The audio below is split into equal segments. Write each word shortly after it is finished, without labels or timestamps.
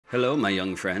Hello, my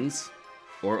young friends.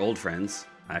 Or old friends.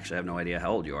 I actually have no idea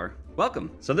how old you are. Welcome.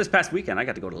 So this past weekend, I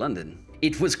got to go to London.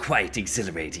 It was quite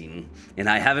exhilarating, and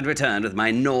I haven't returned with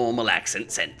my normal accent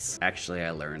since. Actually, I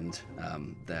learned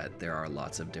that there are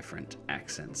lots of different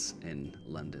accents in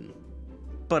London.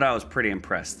 But I was pretty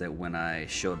impressed that when I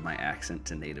showed my accent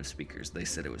to native speakers, they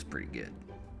said it was pretty good.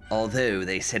 Although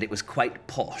they said it was quite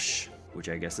posh, which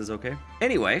I guess is okay.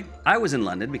 Anyway, I was in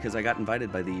London because I got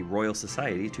invited by the Royal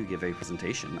Society to give a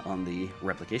presentation on the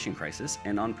replication crisis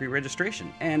and on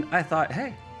pre-registration. And I thought,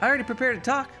 hey, I already prepared to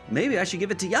talk. Maybe I should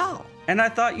give it to y'all. And I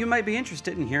thought you might be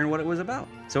interested in hearing what it was about.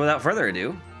 So without further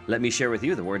ado, let me share with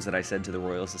you the words that I said to the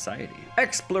Royal Society.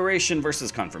 Exploration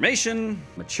versus confirmation,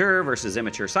 mature versus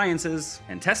immature sciences,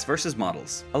 and tests versus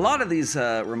models. A lot of these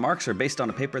remarks are based on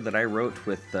a paper that I wrote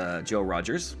with Joe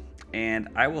Rogers. And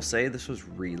I will say this was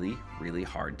really, really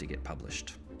hard to get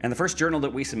published. And the first journal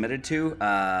that we submitted to,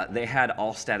 they had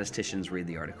all statisticians read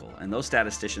the article. And those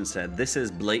statisticians said, this is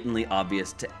blatantly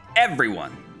obvious to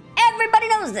everyone. Everybody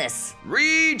knows this.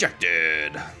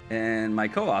 Rejected. And my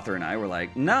co-author and I were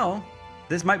like, no,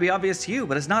 this might be obvious to you,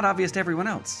 but it's not obvious to everyone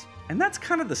else. And that's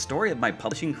kind of the story of my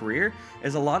publishing career,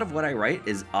 is a lot of what I write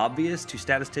is obvious to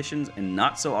statisticians and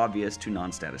not so obvious to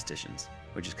non-statisticians,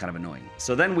 which is kind of annoying.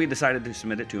 So then we decided to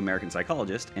submit it to American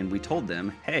Psychologist, and we told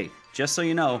them, hey, just so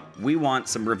you know, we want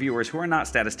some reviewers who are not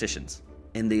statisticians.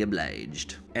 And they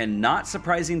obliged. And not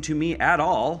surprising to me at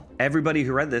all, everybody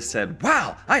who read this said,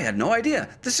 wow, I had no idea.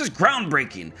 This is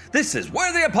groundbreaking. This is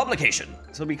worthy of publication.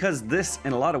 So because this,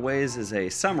 in a lot of ways, is a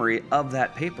summary of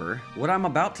that paper, what I'm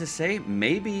about to say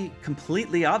may be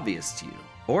completely obvious to you.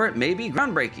 Or it may be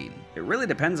groundbreaking. It really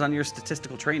depends on your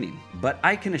statistical training. But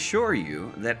I can assure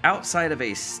you that outside of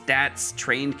a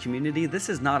stats-trained community, this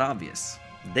is not obvious.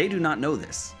 They do not know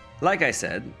this. Like I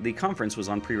said, the conference was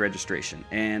on pre-registration,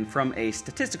 and from a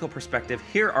statistical perspective,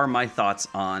 here are my thoughts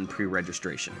on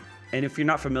pre-registration. And if you're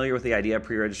not familiar with the idea of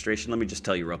pre-registration, let me just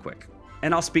tell you real quick.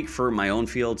 And I'll speak for my own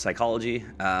field, psychology,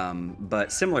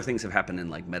 but similar things have happened in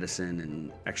like medicine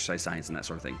and exercise science and that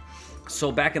sort of thing.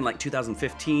 So back in like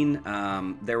 2015,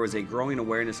 there was a growing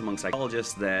awareness among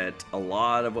psychologists that a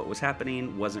lot of what was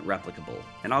happening wasn't replicable.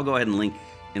 And I'll go ahead and link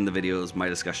in the videos my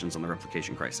discussions on the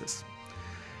replication crisis.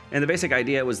 And the basic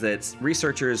idea was that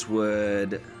researchers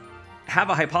would have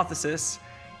a hypothesis,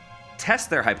 test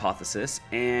their hypothesis,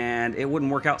 and it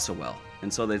wouldn't work out so well.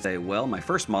 And so they'd say, well, my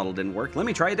first model didn't work, let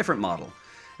me try a different model.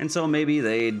 And so maybe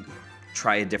they'd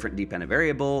try a different dependent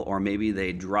variable, or maybe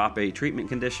they'd drop a treatment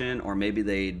condition, or maybe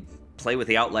they'd play with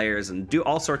the outliers and do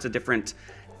all sorts of different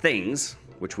things,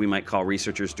 which we might call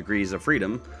researchers' degrees of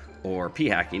freedom, or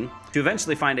p-hacking, to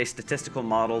eventually find a statistical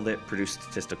model that produced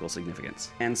statistical significance.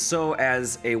 And so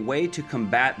as a way to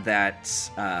combat that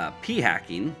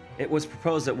p-hacking, it was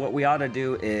proposed that what we ought to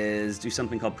do is do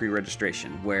something called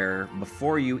pre-registration, where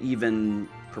before you even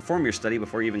perform your study,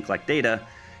 before you even collect data,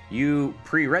 you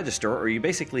pre-register, or you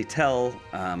basically tell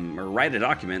or write a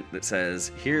document that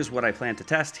says, here's what I plan to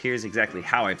test, here's exactly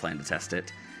how I plan to test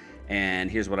it,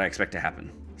 and here's what I expect to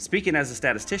happen. Speaking as a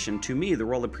statistician, to me, the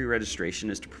role of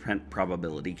pre-registration is to prevent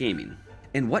probability gaming.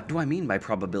 And what do I mean by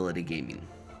probability gaming?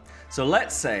 So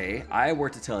let's say I were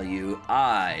to tell you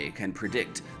I can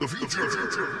predict the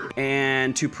future.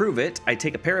 And to prove it, I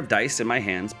take a pair of dice in my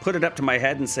hands, put it up to my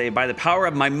head and say, by the power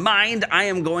of my mind, I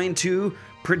am going to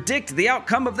predict the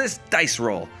outcome of this dice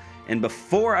roll. And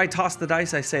before I toss the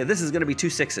dice, I say, this is gonna be 2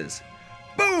 6s.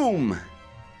 Boom!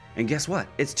 And guess what?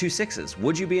 It's 2 6s.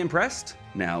 Would you be impressed?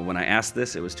 Now, when I asked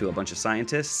this, it was to a bunch of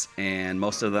scientists, and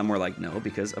most of them were like, no,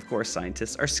 because of course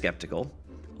scientists are skeptical.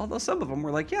 Although some of them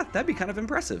were like, yeah, that'd be kind of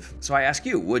impressive. So I ask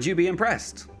you, would you be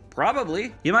impressed?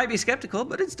 Probably. You might be skeptical,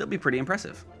 but it'd still be pretty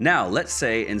impressive. Now, let's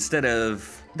say instead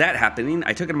of that happening,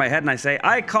 I took it in my head and I say,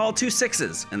 I call 2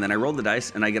 6s, and then I roll the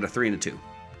dice and I get a 3 and a 2.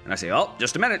 And I say, oh,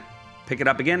 just a minute. Pick it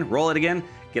up again, roll it again,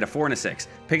 get a 4 and a 6.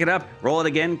 Pick it up, roll it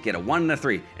again, get a 1 and a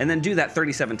 3. And then do that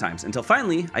 37 times until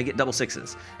finally I get double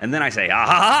 6s. And then I say, ah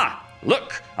ha ha!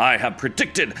 Look, I have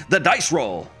predicted the dice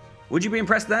roll. Would you be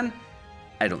impressed then?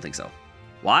 I don't think so.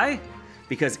 Why?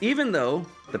 Because even though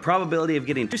the probability of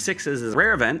getting 2 6s is a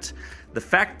rare event, the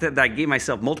fact that I gave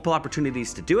myself multiple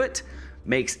opportunities to do it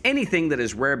makes anything that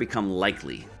is rare become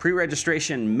likely.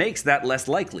 Pre-registration makes that less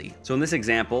likely. So in this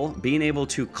example, being able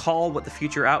to call what the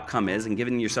future outcome is and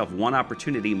giving yourself one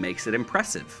opportunity makes it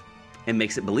impressive and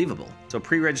makes it believable. So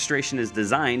pre-registration is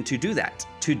designed to do that,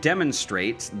 to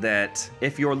demonstrate that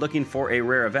if you're looking for a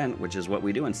rare event, which is what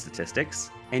we do in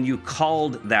statistics, and you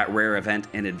called that rare event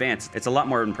in advance, it's a lot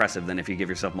more impressive than if you give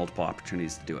yourself multiple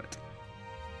opportunities to do it.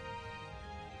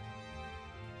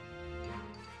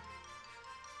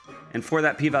 And for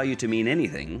that p-value to mean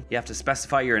anything, you have to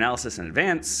specify your analysis in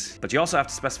advance, but you also have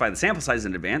to specify the sample size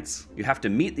in advance. You have to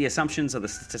meet the assumptions of the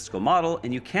statistical model,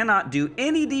 and you cannot do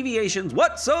any deviations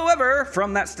whatsoever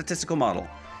from that statistical model.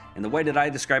 And the way that I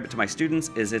describe it to my students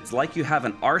is it's like you have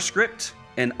an R script,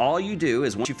 and all you do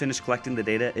is once you finish collecting the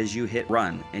data is you hit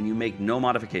run, and you make no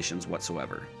modifications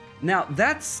whatsoever. Now,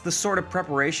 that's the sort of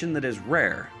preparation that is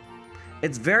rare.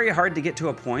 It's very hard to get to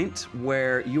a point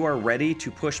where you are ready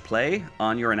to push play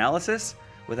on your analysis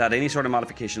without any sort of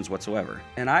modifications whatsoever.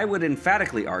 And I would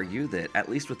emphatically argue that, at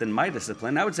least within my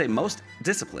discipline, I would say most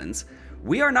disciplines,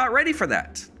 we are not ready for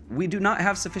that. We do not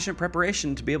have sufficient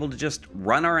preparation to be able to just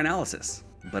run our analysis.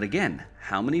 But again,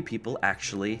 how many people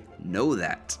actually know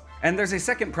that? And there's a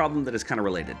second problem that is kind of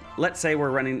related. Let's say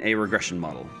we're running a regression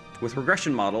model. With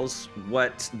regression models,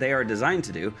 what they are designed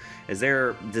to do is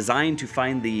they're designed to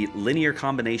find the linear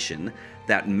combination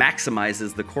that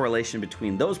maximizes the correlation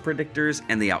between those predictors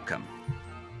and the outcome.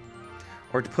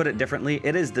 Or to put it differently,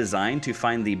 it is designed to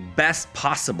find the best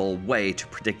possible way to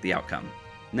predict the outcome.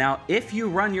 Now, if you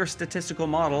run your statistical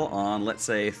model on, let's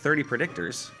say, 30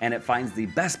 predictors, and it finds the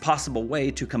best possible way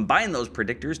to combine those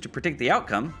predictors to predict the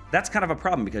outcome, that's kind of a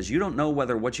problem because you don't know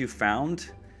whether what you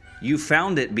found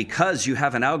it because you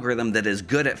have an algorithm that is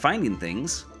good at finding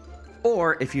things,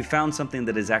 or if you found something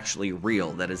that is actually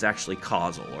real, that is actually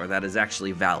causal, or that is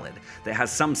actually valid, that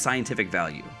has some scientific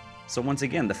value. So once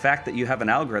again, the fact that you have an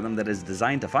algorithm that is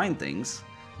designed to find things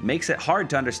makes it hard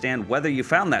to understand whether you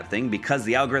found that thing because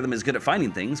the algorithm is good at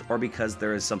finding things or because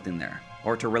there is something there.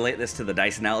 Or to relate this to the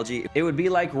dice analogy, it would be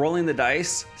like rolling the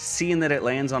dice, seeing that it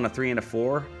lands on a 3 and a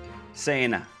 4,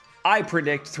 saying, I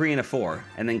predict 3 and a 4,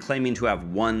 and then claiming to have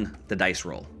won the dice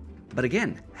roll. But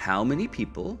again, how many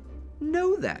people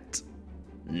know that?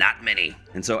 Not many.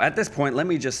 And so at this point, let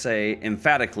me just say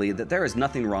emphatically that there is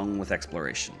nothing wrong with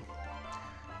exploration.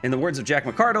 In the words of Jack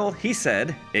McArdle, he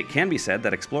said, it can be said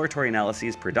that exploratory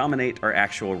analyses predominate our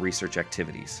actual research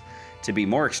activities. To be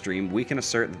more extreme, we can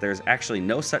assert that there is actually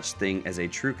no such thing as a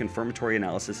true confirmatory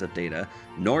analysis of data,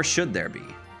 nor should there be.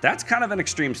 That's kind of an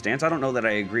extreme stance. I don't know that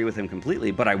I agree with him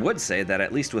completely, but I would say that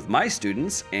at least with my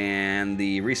students and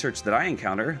the research that I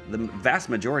encounter, the vast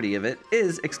majority of it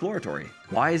is exploratory.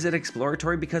 Why is it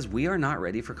exploratory? Because we are not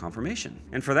ready for confirmation.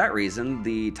 And for that reason,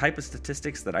 the type of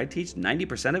statistics that I teach,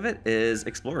 90% of it is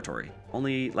exploratory.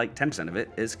 Only like 10% of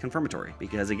it is confirmatory.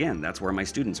 Because again, that's where my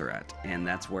students are at. And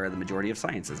that's where the majority of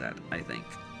science is at, I think.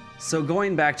 So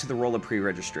going back to the role of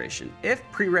pre-registration, if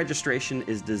pre-registration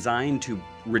is designed to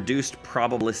reduce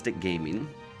probabilistic gaming,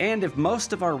 and if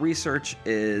most of our research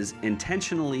is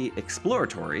intentionally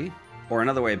exploratory, or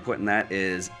another way of putting that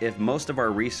is if most of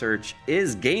our research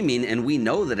is gaming and we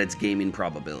know that it's gaming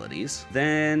probabilities,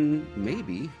 then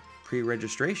maybe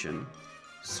pre-registration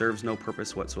serves no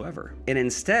purpose whatsoever. And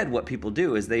instead what people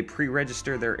do is they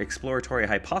pre-register their exploratory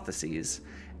hypotheses,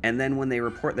 and then when they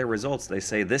report their results, they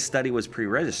say this study was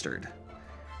pre-registered,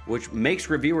 which makes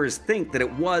reviewers think that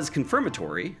it was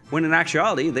confirmatory, when in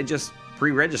actuality, they just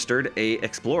pre-registered a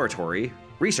exploratory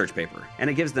research paper. And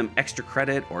it gives them extra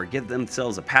credit or give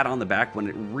themselves a pat on the back when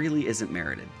it really isn't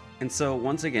merited. And so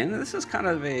once again, this is kind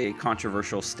of a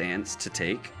controversial stance to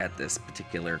take at this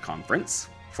particular conference.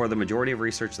 For the majority of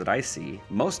research that I see,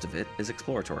 most of it is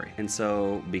exploratory. And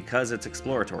so because it's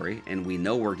exploratory and we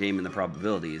know we're gaming the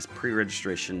probabilities,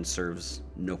 pre-registration serves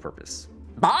no purpose.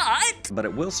 But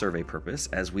it will serve a purpose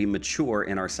as we mature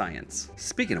in our science.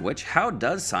 Speaking of which, how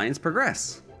does science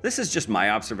progress? This is just my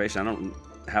observation. I don't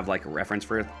have like a reference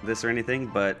for this or anything,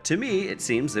 but to me, it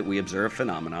seems that we observe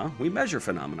phenomena, we measure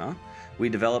phenomena, we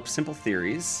develop simple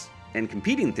theories and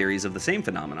competing theories of the same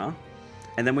phenomena,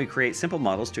 and then we create simple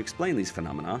models to explain these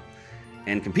phenomena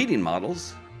and competing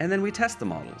models, and then we test the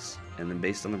models. And then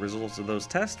based on the results of those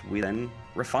tests, we then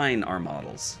refine our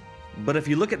models. But if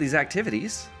you look at these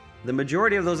activities, the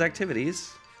majority of those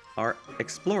activities are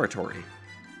exploratory,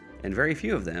 and very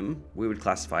few of them we would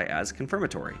classify as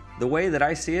confirmatory. The way that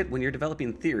I see it, when you're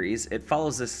developing theories, it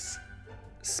follows this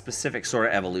specific sort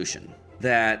of evolution,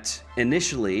 that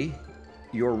initially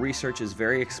your research is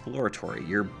very exploratory.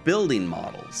 You're building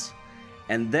models.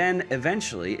 And then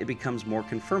eventually it becomes more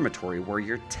confirmatory where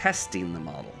you're testing the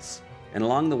models. And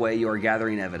along the way, you are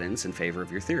gathering evidence in favor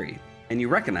of your theory. And you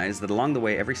recognize that along the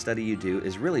way, every study you do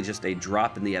is really just a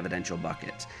drop in the evidential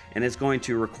bucket. And it's going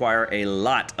to require a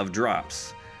lot of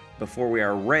drops before we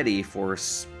are ready for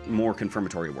more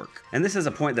confirmatory work. And this is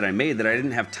a point that I made that I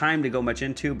didn't have time to go much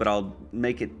into, but I'll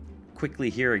make it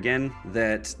quickly here again,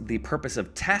 that the purpose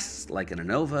of tests like an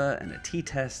ANOVA and a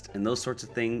t-test and those sorts of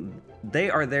things, they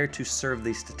are there to serve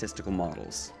these statistical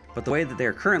models. But the way that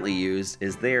they're currently used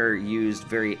is they're used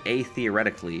very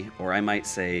a-theoretically, or I might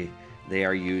say They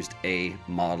are used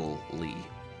amodally,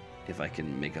 if I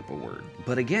can make up a word.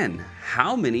 But again,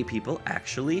 how many people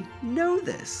actually know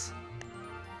this?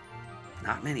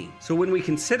 Not many. So when we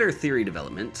consider theory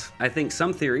development, I think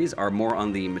some theories are more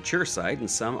on the mature side and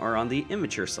some are on the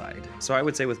immature side. So I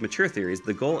would say with mature theories,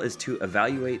 the goal is to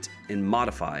evaluate and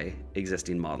modify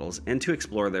existing models and to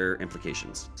explore their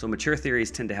implications. So mature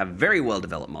theories tend to have very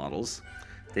well-developed models.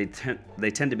 They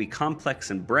tend to be complex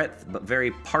in breadth, but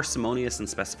very parsimonious in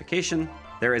specification.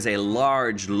 There is a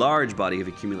large body of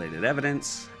accumulated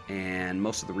evidence, and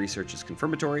most of the research is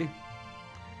confirmatory.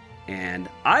 And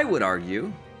I would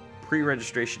argue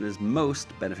pre-registration is most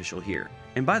beneficial here.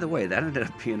 And by the way, that ended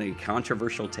up being a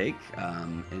controversial take,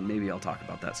 and maybe I'll talk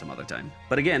about that some other time.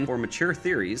 But again, for mature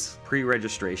theories,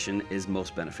 pre-registration is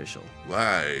most beneficial.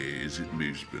 Why is it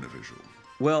most beneficial?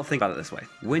 Well, think about it this way.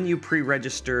 When you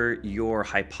pre-register your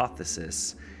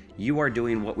hypothesis, you are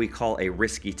doing what we call a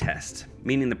risky test,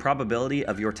 meaning the probability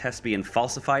of your test being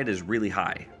falsified is really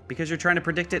high because you're trying to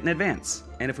predict it in advance.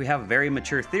 And if we have very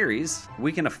mature theories,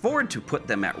 we can afford to put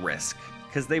them at risk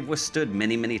because they've withstood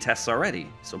many tests already.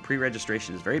 So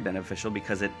pre-registration is very beneficial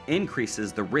because it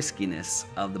increases the riskiness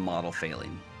of the model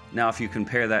failing. Now, if you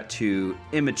compare that to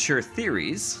immature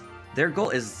theories, their goal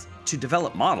is to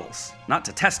develop models, not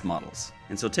to test models.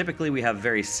 And so typically we have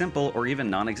very simple or even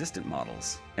non-existent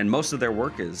models. And most of their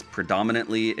work is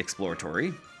predominantly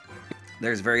exploratory.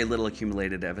 There's very little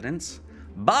accumulated evidence,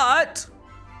 but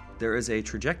there is a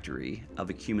trajectory of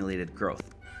accumulated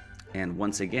growth. And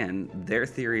once again, their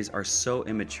theories are so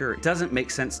immature, it doesn't make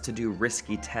sense to do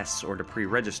risky tests or to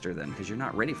pre-register them because you're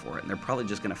not ready for it and they're probably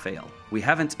just gonna fail. We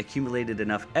haven't accumulated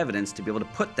enough evidence to be able to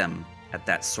put them at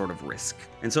that sort of risk.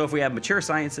 And so if we have mature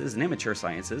sciences and immature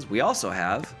sciences, we also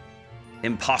have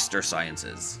imposter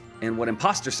sciences. And what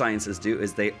imposter sciences do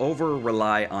is they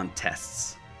over-rely on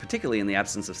tests, particularly in the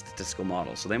absence of statistical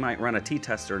models. So they might run a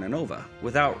t-test or an ANOVA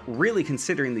without really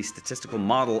considering the statistical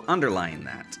model underlying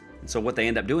that. And so what they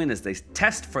end up doing is they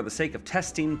test for the sake of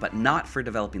testing, but not for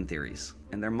developing theories.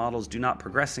 And their models do not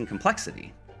progress in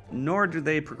complexity, nor do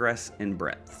they progress in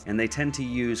breadth. And they tend to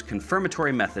use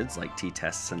confirmatory methods like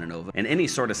t-tests and ANOVA and any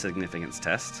sort of significance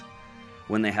test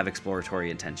when they have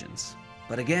exploratory intentions.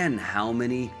 But again, how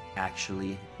many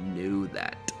actually knew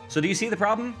that? So do you see the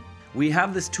problem? We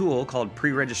have this tool called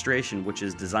pre-registration, which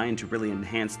is designed to really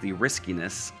enhance the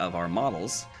riskiness of our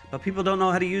models, but people don't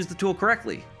know how to use the tool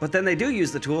correctly. But then they do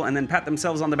use the tool and then pat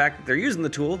themselves on the back that they're using the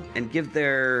tool and give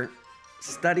their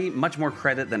study much more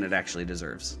credit than it actually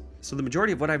deserves. So the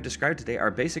majority of what I've described today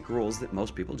are basic rules that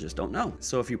most people just don't know.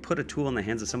 So if you put a tool in the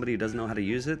hands of somebody who doesn't know how to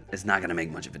use it, it's not gonna make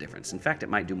much of a difference. In fact, it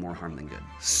might do more harm than good.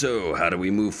 So how do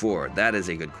we move forward? That is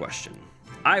a good question.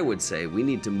 I would say we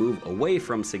need to move away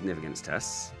from significance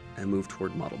tests and move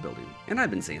toward model building. And I've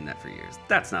been saying that for years.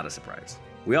 That's not a surprise.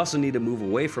 We also need to move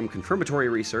away from confirmatory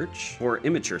research, or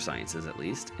immature sciences at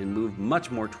least, and move much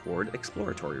more toward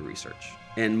exploratory research.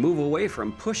 And move away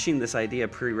from pushing this idea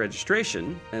of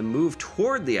pre-registration and move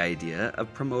toward the idea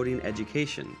of promoting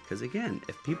education. Because again,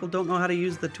 if people don't know how to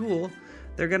use the tool,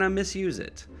 they're gonna misuse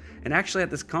it. And actually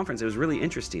at this conference, it was really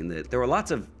interesting that there were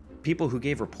lots of people who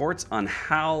gave reports on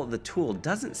how the tool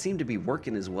doesn't seem to be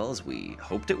working as well as we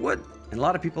hoped it would. And a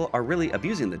lot of people are really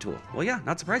abusing the tool. Well, yeah,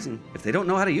 not surprising. If they don't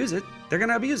know how to use it, they're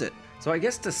gonna abuse it. So I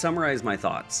guess to summarize my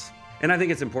thoughts, and I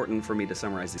think it's important for me to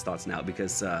summarize these thoughts now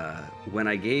because when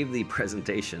I gave the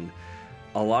presentation,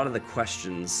 a lot of the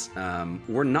questions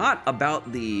were not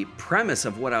about the premise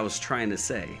of what I was trying to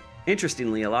say.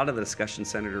 Interestingly, a lot of the discussion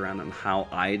centered around on how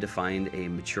I defined a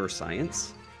mature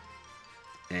science.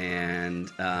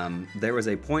 And there was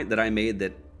a point that I made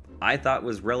that I thought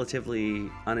was relatively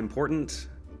unimportant,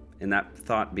 and that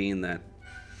thought being that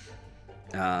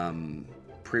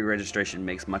pre-registration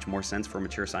makes much more sense for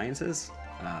mature sciences.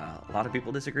 A lot of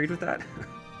people disagreed with that.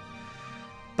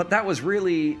 But that was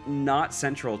really not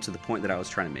central to the point that I was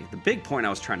trying to make. The big point I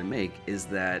was trying to make is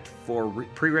that for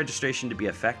pre-registration to be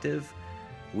effective,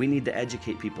 we need to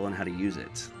educate people on how to use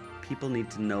it. People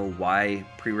need to know why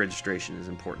pre-registration is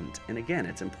important. And again,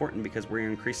 it's important because we're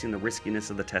increasing the riskiness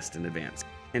of the test in advance.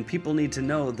 And people need to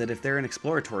know that if they're in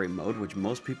exploratory mode, which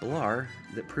most people are,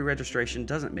 that pre-registration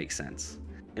doesn't make sense.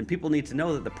 And people need to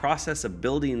know that the process of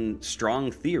building strong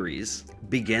theories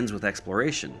begins with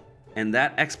exploration. And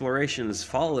that exploration is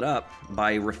followed up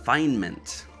by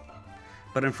refinement.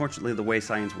 But unfortunately, the way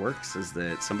science works is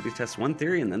that somebody tests one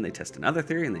theory and then they test another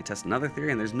theory and they test another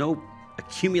theory, and there's no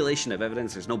accumulation of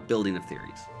evidence, there's no building of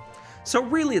theories. So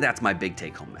really, that's my big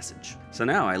take-home message. So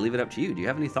now I leave it up to you. Do you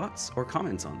have any thoughts or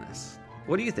comments on this?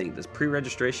 What do you think? Does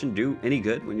pre-registration do any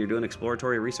good when you're doing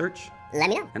exploratory research? Let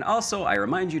me know. And also, I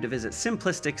remind you to visit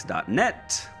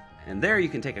simplistics.net And there you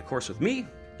can take a course with me.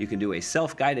 You can do a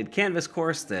self-guided Canvas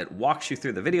course that walks you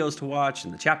through the videos to watch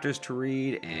and the chapters to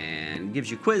read and gives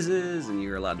you quizzes, and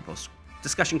you're allowed to post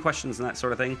discussion questions and that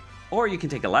sort of thing. Or you can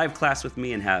take a live class with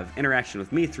me and have interaction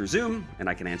with me through Zoom, and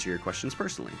I can answer your questions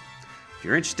personally. If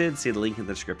you're interested, see the link in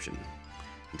the description.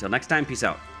 Until next time, peace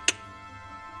out.